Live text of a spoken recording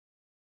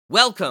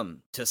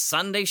Welcome to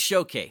Sunday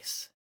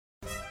Showcase.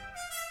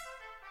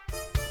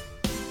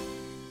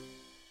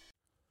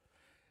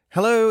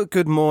 Hello,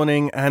 good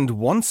morning, and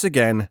once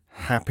again,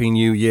 Happy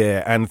New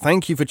Year, and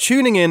thank you for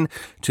tuning in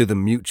to the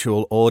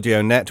Mutual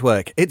Audio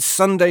Network. It's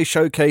Sunday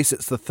Showcase,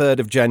 it's the 3rd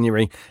of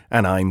January,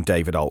 and I'm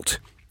David Alt.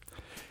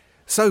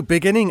 So,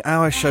 beginning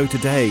our show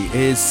today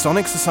is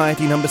Sonic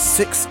Society number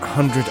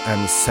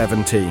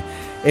 670,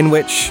 in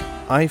which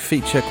I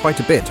feature quite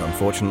a bit,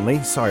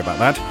 unfortunately. Sorry about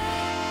that.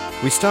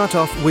 We start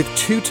off with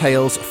Two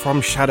Tales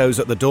from Shadows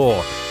at the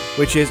Door,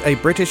 which is a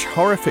British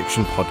horror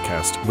fiction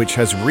podcast which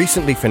has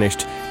recently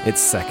finished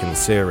its second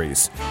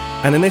series.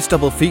 And in this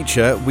double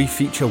feature, we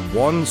feature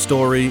one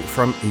story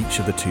from each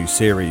of the two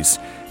series.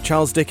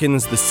 Charles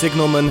Dickens' The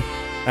Signalman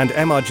and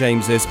M.R.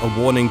 James's A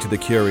Warning to the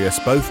Curious,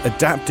 both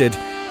adapted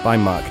by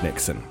Mark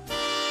Nixon.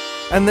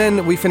 And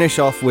then we finish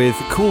off with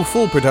Cool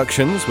Fool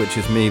Productions, which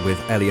is me with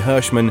Ellie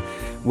Hirschman,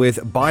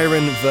 with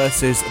Byron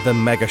versus the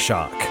Mega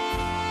Shark.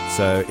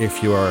 So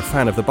if you are a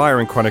fan of the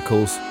Byron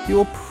Chronicles, you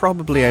will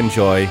probably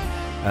enjoy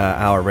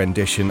our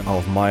rendition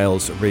of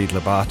Miles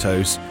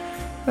Reed-Lobato's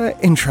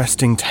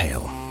interesting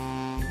tale.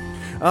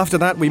 After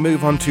that, we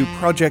move on to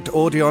Project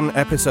Audion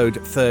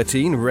episode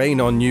 13, Rain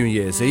on New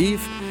Year's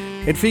Eve.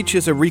 It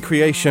features a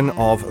recreation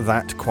of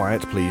that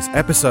Quiet Please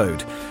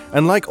episode.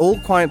 And like all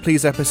Quiet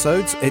Please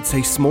episodes, it's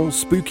a small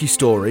spooky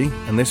story,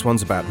 and this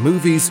one's about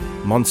movies,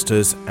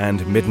 monsters,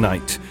 and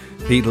midnight.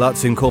 Pete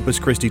Lutz in Corpus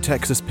Christi,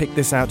 Texas picked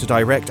this out to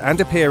direct and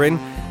appear in,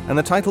 and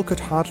the title could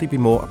hardly be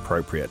more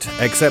appropriate.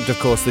 Except, of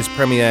course, this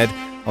premiered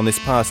on this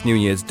past New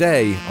Year's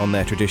Day on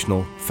their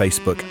traditional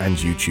Facebook and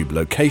YouTube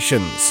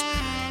locations.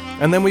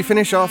 And then we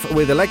finish off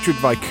with Electric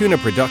Vicuna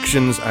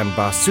Productions and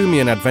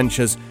Barsoomian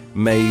Adventures,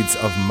 Maids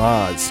of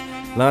Mars.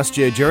 Last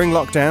year, during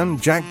lockdown,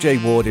 Jack J.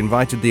 Ward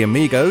invited the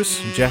Amigos,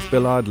 Jeff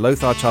Billard,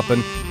 Lothar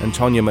Toppen, and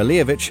Tonya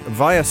Milievich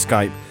via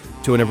Skype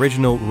to an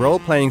original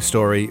role-playing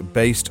story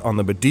based on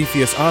the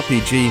Modiphius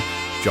RPG,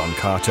 John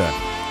Carter.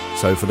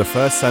 So for the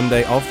first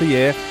Sunday of the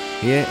year,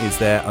 here is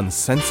their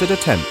uncensored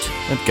attempt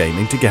at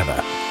gaming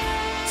together.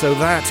 So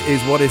that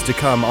is what is to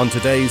come on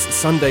today's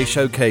Sunday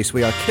Showcase.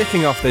 We are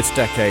kicking off this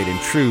decade in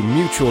true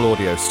Mutual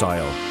Audio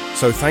style.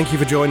 So thank you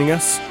for joining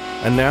us.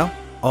 And now,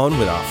 on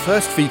with our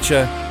first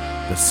feature,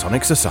 the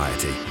Sonic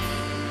Society.